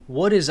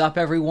What is up,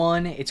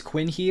 everyone? It's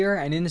Quinn here,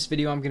 and in this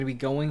video I'm going to be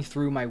going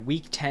through my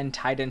Week 10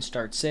 tight end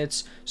start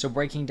sits, so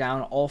breaking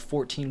down all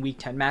 14 Week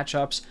 10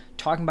 matchups,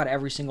 talking about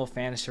every single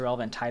fantasy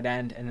relevant tight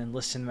end, and then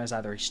listing them as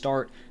either a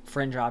start,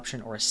 fringe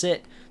option, or a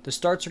sit. The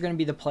starts are going to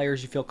be the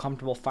players you feel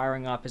comfortable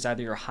firing up as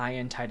either your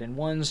high-end tight end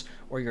ones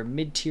or your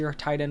mid-tier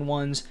tight end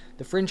ones.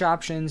 The fringe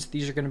options,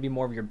 these are going to be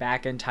more of your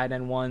back-end tight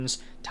end ones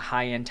to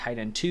high-end tight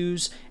end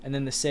twos, and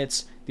then the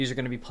sits, these are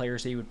going to be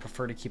players that you would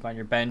prefer to keep on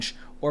your bench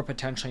or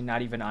potentially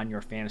not even on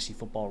your fantasy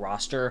football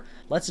roster.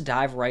 Let's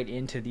dive right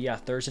into the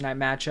Thursday night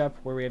matchup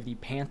where we have the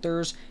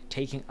Panthers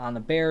taking on the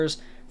Bears.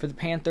 For the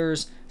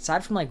Panthers,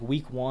 aside from like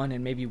week one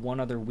and maybe one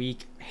other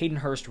week, Hayden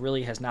Hurst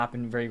really has not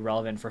been very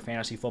relevant for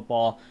fantasy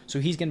football, so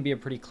he's going to be a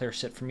pretty clear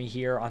sit for me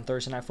here on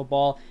Thursday Night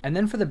Football. And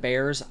then for the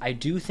Bears, I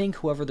do think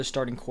whoever the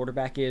starting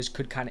quarterback is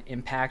could kind of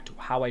impact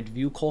how I'd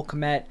view Cole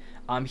Kmet.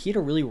 He had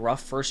a really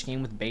rough first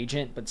game with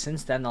Bagent, but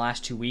since then, the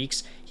last 2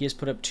 weeks, he has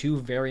put up 2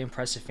 very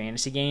impressive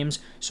fantasy games,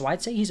 so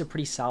I'd say he's a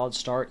pretty solid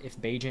start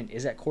if Bagent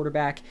is at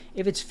quarterback.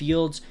 If it's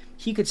Fields,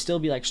 he could still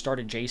be like start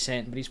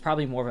adjacent, but he's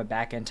probably more of a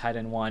back-end tight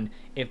end one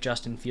if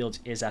Justin Fields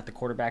is at the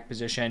quarterback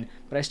position,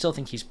 but I still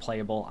think he's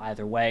playable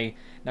either way.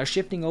 Now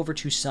shifting over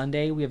to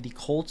Sunday, we have the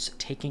Colts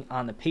taking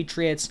on the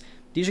Patriots.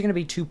 These are going to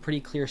be 2 pretty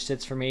clear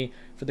sits for me.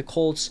 For the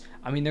Colts,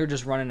 they're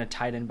just running a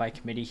tight end by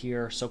committee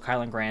here, so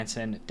Kylen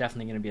Granson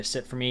definitely going to be a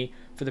sit for me.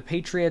 For the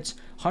Patriots,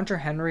 Hunter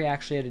Henry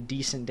actually had a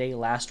decent day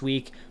last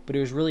week, but it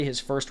was really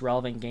his first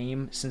relevant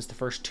game since the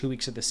first 2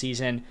 weeks of the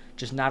season.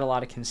 Just not a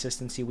lot of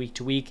consistency week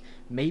to week.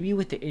 Maybe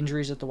with the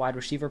injuries at the wide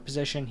receiver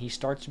position, he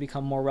starts to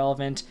become more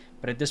relevant,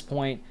 but at this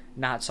point,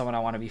 not someone I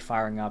want to be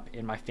firing up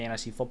in my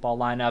fantasy football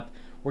lineup.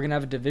 We're going to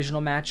have a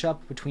divisional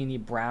matchup between the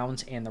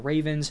Browns and the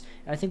Ravens,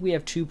 and I think we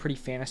have 2 pretty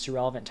fantasy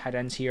relevant tight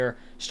ends here,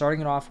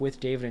 starting it off with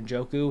David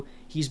Njoku.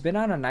 He's been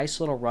on a nice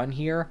little run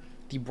here.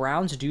 The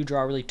Browns do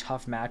draw a really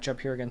tough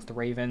matchup here against the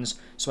Ravens,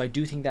 so I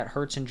do think that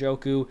hurts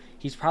Njoku.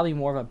 He's probably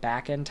more of a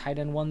back-end tight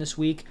end one this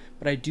week,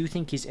 but I do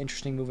think he's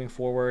interesting moving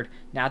forward.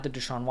 Now that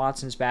Deshaun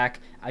Watson's back,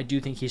 I do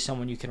think he's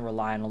someone you can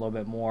rely on a little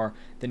bit more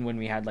than when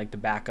we had like the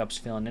backups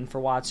filling in for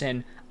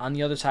Watson. On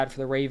the other side for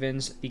the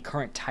Ravens, the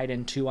current tight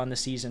end 2 on the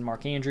season,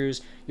 Mark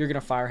Andrews, you're going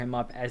to fire him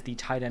up as the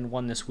tight end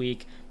 1 this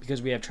week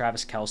because we have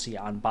Travis Kelce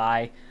on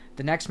bye.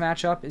 The next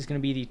matchup is going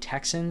to be the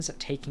Texans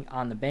taking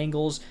on the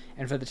Bengals,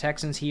 and for the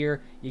Texans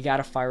here, you got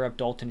to fire up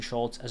Dalton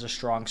Schultz as a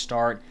strong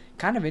start.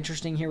 Kind of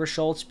interesting here with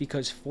Schultz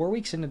because 4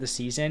 weeks into the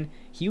season,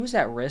 he was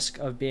at risk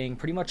of being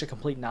pretty much a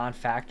complete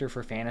non-factor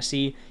for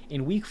fantasy.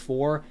 In week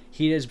 4,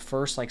 he had his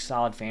first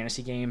solid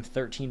fantasy game,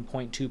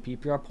 13.2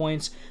 PPR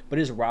points, but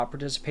his route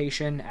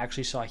participation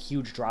actually saw a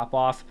huge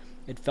drop-off.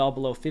 It fell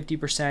below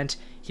 50%.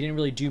 He didn't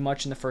really do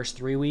much in the first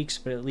 3 weeks,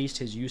 but at least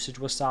his usage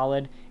was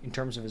solid in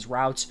terms of his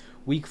routes.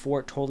 Week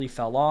 4, it totally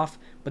fell off,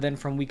 but then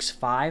from weeks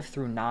 5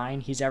 through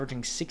 9, he's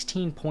averaging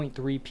 16.3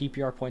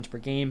 PPR points per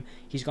game.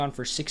 He's gone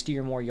for 60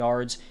 or more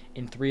yards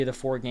in 3 of the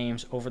 4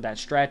 games over that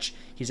stretch.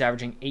 He's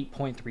averaging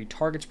 8.3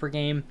 targets per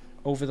game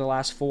over the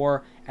last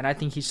 4, and I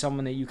think he's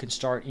someone that you can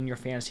start in your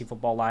fantasy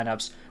football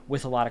lineups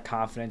with a lot of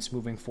confidence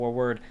moving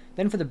forward.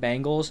 Then for the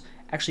Bengals,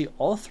 actually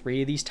all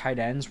 3 of these tight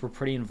ends were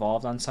pretty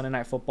involved on Sunday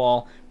Night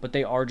Football, but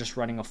they are just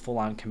running a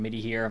full-on committee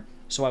here,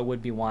 so I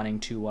would be wanting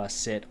to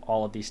sit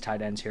all of these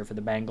tight ends here for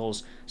the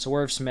Bengals. So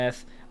Irv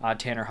Smith,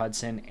 Tanner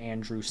Hudson,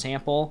 and Drew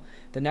Sample.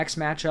 The next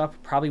matchup,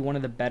 probably one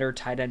of the better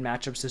tight end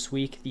matchups this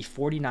week, the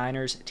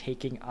 49ers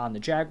taking on the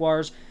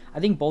Jaguars. I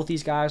think both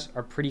these guys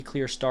are pretty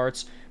clear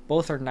starts.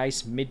 Both are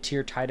nice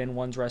mid-tier tight end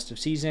ones rest of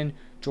season.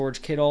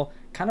 George Kittle,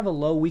 kind of a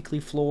low weekly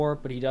floor,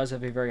 but he does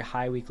have a very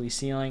high weekly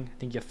ceiling. I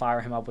think you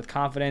fire him up with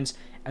confidence.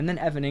 And then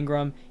Evan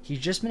Ingram, he's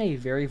just been a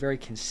very, very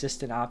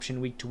consistent option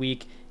week to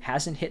week.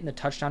 Hasn't hit in the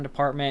touchdown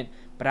department,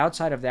 but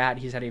outside of that,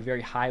 he's had a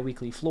very high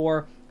weekly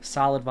floor,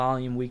 solid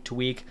volume week to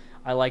week.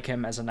 I like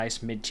him as a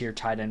nice mid-tier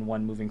tight end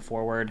one moving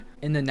forward.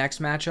 In the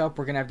next matchup,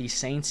 we're going to have the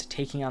Saints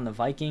taking on the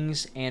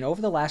Vikings, and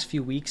over the last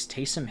few weeks,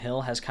 Taysom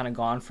Hill has kind of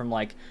gone from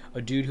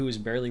a dude who is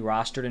barely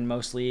rostered in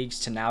most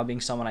leagues to now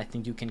being someone I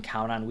think you can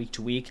count on week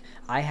to week.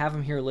 I have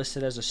him here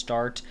listed as a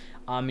start.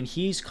 And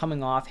he's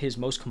coming off his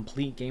most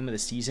complete game of the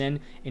season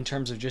in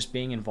terms of just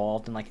being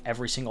involved in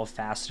every single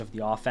facet of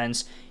the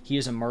offense. He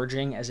is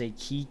emerging as a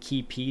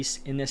key piece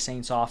in the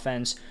Saints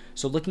offense.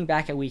 So looking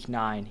back at week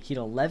 9, he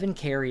had 11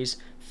 carries,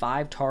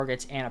 5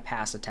 targets, and a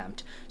pass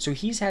attempt. So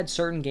he's had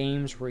certain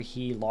games where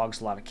he logs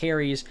a lot of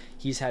carries.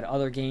 He's had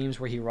other games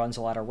where he runs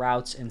a lot of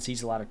routes and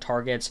sees a lot of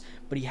targets,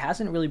 but he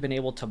hasn't really been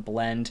able to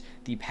blend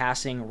the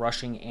passing,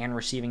 rushing, and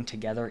receiving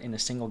together in a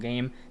single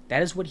game.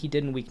 That is what he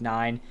did in week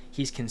 9.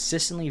 He's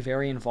consistently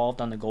very involved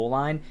on the goal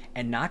line,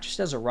 and not just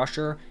as a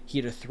rusher. He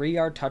had a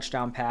 3-yard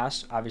touchdown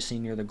pass, obviously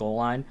near the goal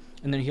line,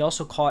 and then he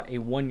also caught a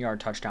 1-yard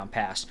touchdown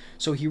pass.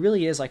 So he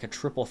really is like a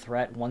triple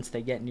threat once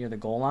they get near the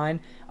goal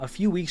line. A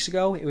few weeks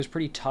ago, it was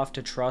pretty tough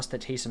to trust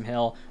that Taysom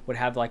Hill would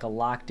have like a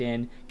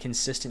locked-in,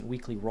 consistent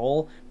weekly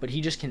role, but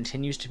he just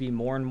continues to be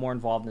more and more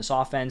involved in this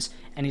offense,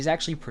 and he's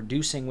actually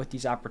producing with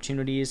these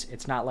opportunities.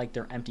 It's not like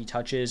they're empty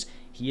touches.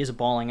 He is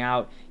balling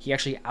out. He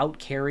actually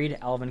out-carried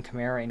Alvin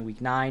Kamara in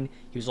week 9.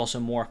 He was also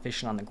more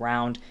efficient on the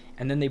ground.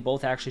 And then they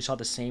both actually saw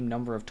the same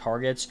number of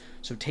targets.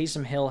 So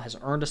Taysom Hill has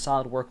earned a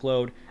solid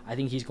workload. I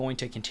think he's going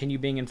to continue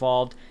being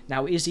involved.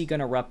 Now, is he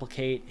going to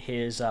replicate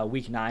his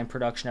week 9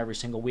 production every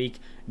single week?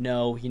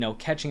 No.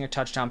 Catching a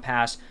touchdown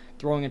pass,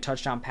 throwing a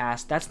touchdown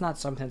pass, that's not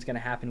something that's going to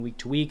happen week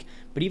to week.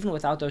 But even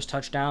without those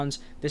touchdowns,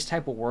 this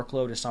type of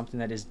workload is something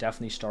that is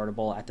definitely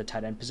startable at the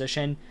tight end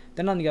position.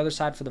 Then on the other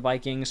side for the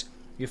Vikings,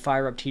 you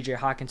fire up TJ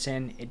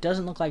Hockenson. It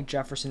doesn't look like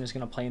Jefferson is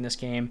going to play in this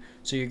game,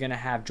 so you're going to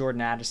have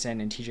Jordan Addison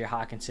and TJ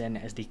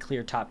Hockenson as the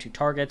clear top 2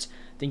 targets.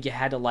 I think you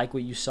had to like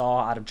what you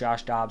saw out of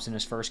Josh Dobbs in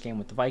his first game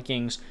with the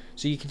Vikings,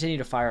 so you continue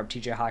to fire up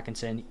TJ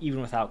Hockenson even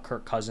without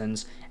Kirk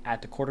Cousins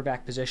at the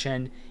quarterback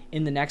position.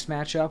 In the next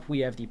matchup, we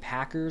have the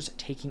Packers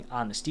taking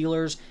on the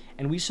Steelers,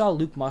 and we saw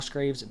Luke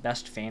Musgrave's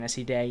best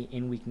fantasy day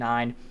in week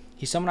 9.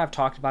 He's someone I've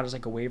talked about as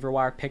like a waiver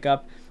wire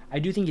pickup. I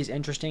do think he's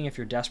interesting if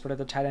you're desperate at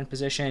the tight end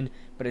position,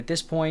 but at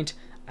this point,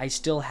 I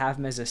still have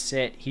him as a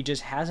sit. He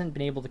just hasn't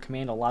been able to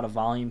command a lot of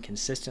volume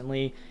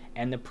consistently,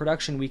 and the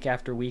production week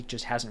after week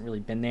just hasn't really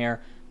been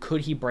there.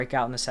 Could he break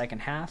out in the second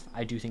half?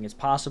 I do think it's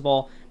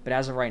possible, but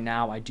as of right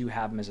now, I do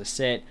have him as a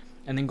sit.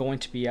 And then going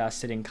to be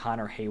sitting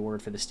Connor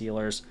Hayward for the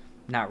Steelers.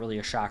 Not really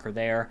a shocker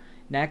there.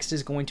 Next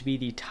is going to be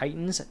the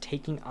Titans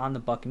taking on the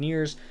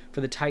Buccaneers.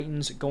 For the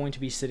Titans, going to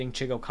be sitting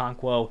Chigo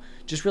Okonkwo.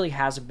 Just really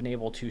hasn't been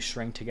able to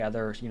string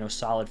together,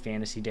 solid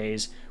fantasy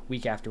days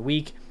week after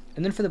week.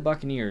 And then for the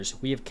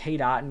Buccaneers, we have Cade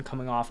Otton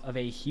coming off of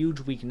a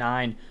huge week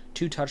 9,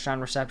 2 touchdown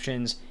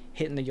receptions,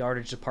 hitting the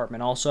yardage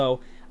department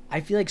also.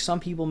 I feel like some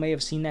people may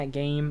have seen that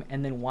game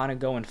and then want to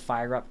go and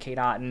fire up Cade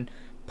Otton.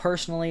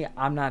 Personally,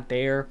 I'm not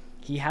there.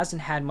 He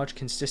hasn't had much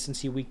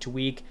consistency week to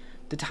week.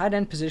 The tight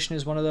end position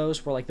is one of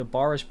those where like the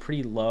bar is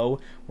pretty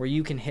low, where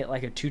you can hit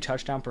like a 2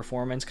 touchdown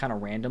performance kind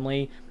of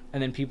randomly,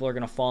 and then people are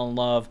going to fall in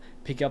love,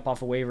 pick you up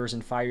off of waivers,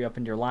 and fire you up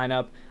into your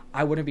lineup.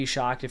 I wouldn't be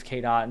shocked if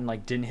Cade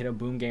Otton didn't hit a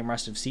boom game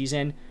rest of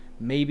season.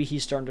 Maybe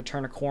he's starting to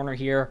turn a corner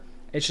here.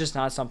 It's just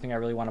not something I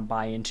really want to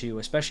buy into,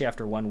 especially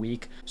after 1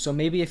 week. So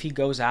maybe if he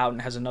goes out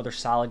and has another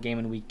solid game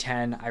in week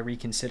 10, I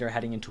reconsider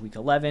heading into week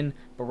 11,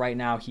 but right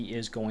now he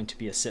is going to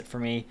be a sit for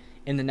me.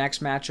 In the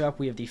next matchup,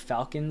 we have the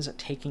Falcons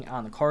taking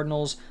on the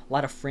Cardinals. A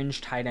lot of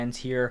fringe tight ends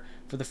here.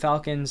 For the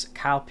Falcons,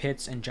 Kyle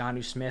Pitts and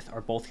Jonnu Smith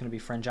are both going to be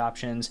fringe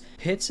options.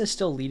 Pitts is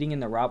still leading in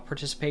the route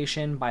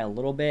participation by a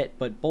little bit,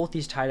 but both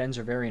these tight ends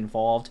are very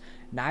involved.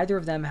 Neither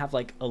of them have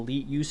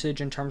elite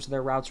usage in terms of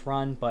their routes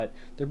run, but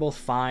they're both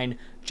fine.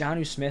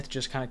 Jonnu Smith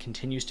just kind of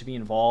continues to be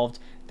involved.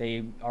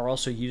 They are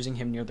also using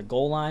him near the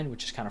goal line,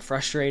 which is kind of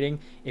frustrating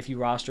if you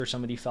roster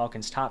some of the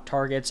Falcons' top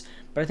targets.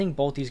 But I think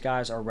both these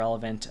guys are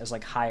relevant as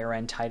higher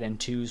end tight end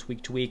 2s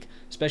week to week,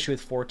 especially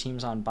with 4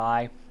 teams on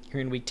bye here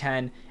in week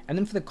 10. And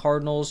then for the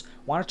Cardinals,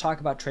 want to talk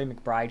about Trey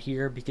McBride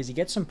here because he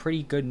gets some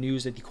pretty good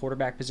news at the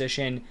quarterback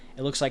position.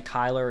 It looks like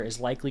Kyler is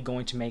likely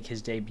going to make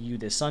his debut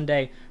this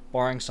Sunday,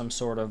 barring some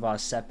sort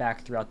of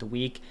setback throughout the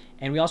week.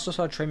 And we also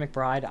saw Trey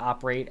McBride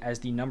operate as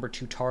the number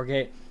 2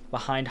 target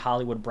behind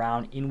Hollywood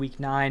Brown in week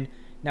 9.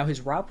 Now,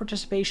 his route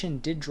participation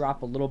did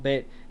drop a little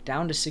bit,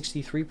 down to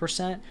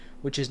 63%,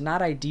 which is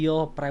not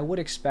ideal, but I would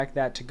expect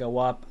that to go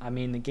up. I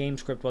mean, the game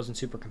script wasn't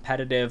super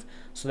competitive,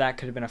 so that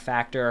could have been a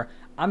factor.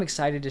 I'm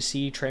excited to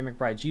see Trey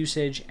McBride's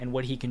usage and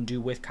what he can do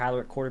with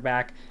Kyler at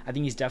quarterback. I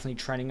think he's definitely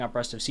trending up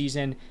rest of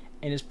season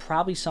and is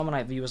probably someone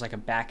I view as a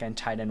back-end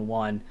tight end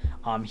 1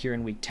 here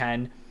in week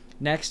 10.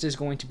 Next is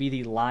going to be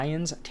the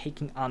Lions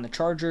taking on the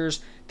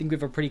Chargers. I think we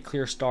have a pretty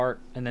clear start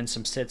and then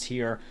some sits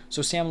here.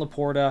 So Sam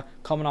Laporta,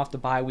 coming off the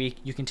bye week,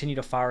 you continue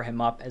to fire him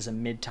up as a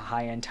mid to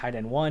high-end tight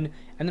end 1.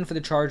 And then for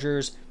the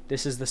Chargers,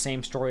 this is the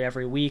same story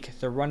every week.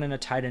 They're running a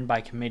tight end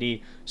by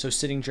committee, so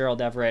sitting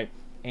Gerald Everett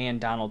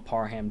and Donald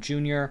Parham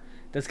Jr.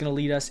 That's going to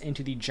lead us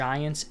into the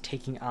Giants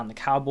taking on the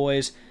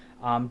Cowboys.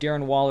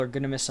 Darren Waller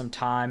going to miss some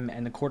time,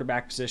 and the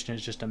quarterback position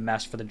is just a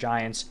mess for the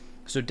Giants.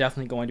 So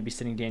definitely going to be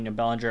sitting Daniel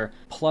Bellinger,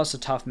 plus a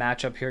tough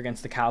matchup here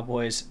against the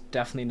Cowboys.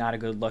 Definitely not a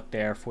good look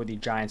there for the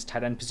Giants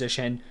tight end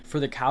position.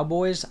 For the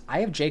Cowboys, I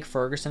have Jake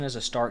Ferguson as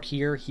a start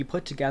here. He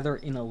put together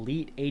an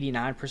elite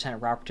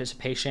 89% route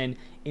participation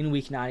in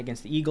week 9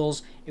 against the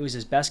Eagles. It was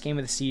his best game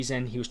of the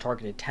season. He was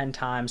targeted 10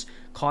 times,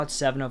 caught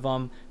 7 of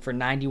them for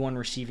 91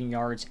 receiving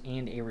yards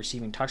and a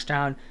receiving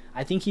touchdown.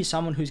 I think he's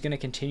someone who's going to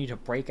continue to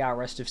break out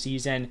rest of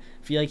season.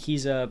 I feel like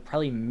he's a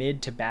probably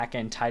mid to back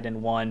end tight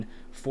end 1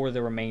 for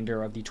the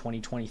remainder of the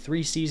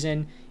 2023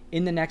 season.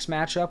 In the next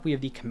matchup, we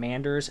have the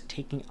Commanders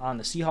taking on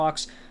the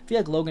Seahawks. I feel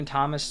like Logan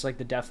Thomas is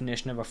the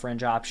definition of a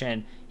fringe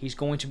option. He's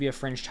going to be a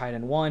fringe tight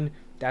end 1.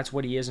 That's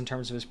what he is in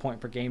terms of his point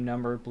per game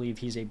number. I believe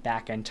he's a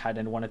back-end tight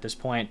end 1 at this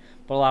point,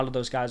 but a lot of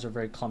those guys are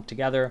very clumped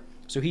together.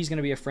 So he's going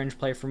to be a fringe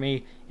play for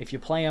me. If you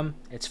play him,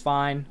 it's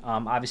fine.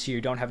 Obviously,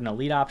 you don't have an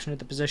elite option at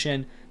the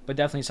position, but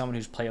definitely someone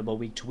who's playable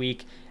week to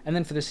week. And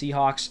then for the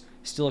Seahawks,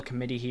 still a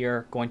committee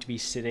here, going to be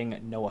sitting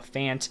Noah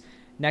Fant.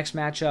 Next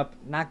matchup,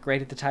 not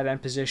great at the tight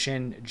end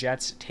position.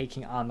 Jets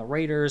taking on the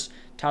Raiders.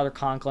 Tyler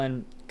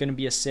Conklin, going to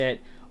be a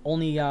sit.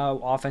 Only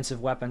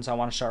offensive weapons I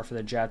want to start for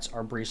the Jets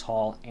are Breece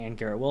Hall and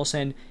Garrett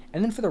Wilson.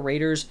 And then for the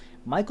Raiders,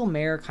 Michael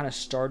Mayer kind of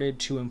started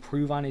to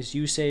improve on his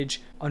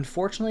usage.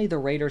 Unfortunately, the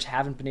Raiders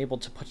haven't been able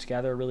to put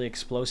together really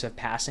explosive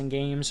passing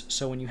games,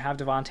 so when you have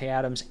Devontae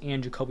Adams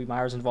and Jakobi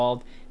Meyers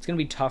involved, it's going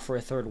to be tough for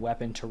a third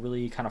weapon to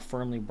really kind of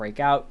firmly break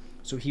out,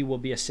 so he will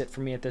be a sit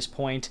for me at this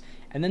point.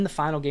 And then the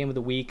final game of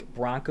the week,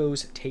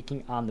 Broncos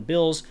taking on the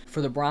Bills.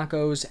 For the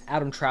Broncos,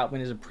 Adam Troutman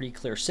is a pretty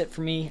clear sit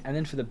for me, and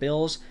then for the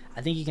Bills,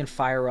 I think you can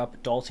fire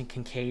up Dalton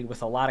Kincaid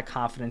with a lot of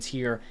confidence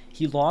here.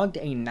 He logged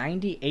a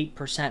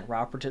 98%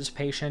 route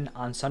participation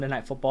on Sunday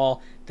Night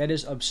Football. That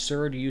is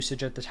absurd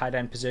usage at the tight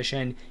end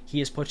position. He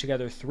has put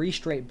together 3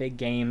 straight big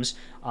games.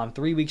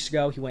 3 weeks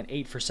ago, he went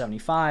 8 for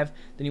 75,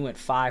 then he went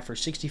 5 for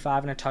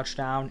 65 and a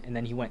touchdown, and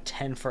then he went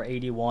 10 for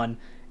 81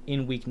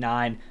 in week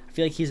 9. I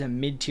feel like he's a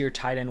mid-tier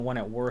tight end one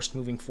at worst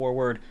moving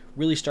forward,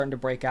 really starting to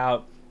break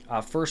out.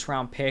 First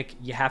round pick,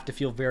 you have to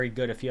feel very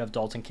good if you have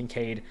Dalton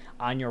Kincaid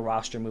on your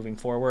roster moving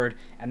forward.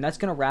 And that's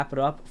going to wrap it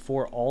up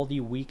for all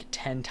the week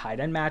 10 tight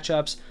end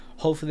matchups.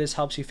 Hopefully this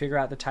helps you figure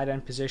out the tight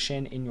end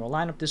position in your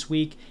lineup this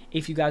week.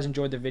 If you guys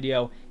enjoyed the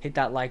video, hit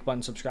that like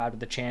button, subscribe to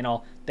the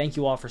channel. Thank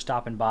you all for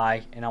stopping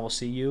by, and I will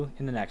see you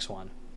in the next one.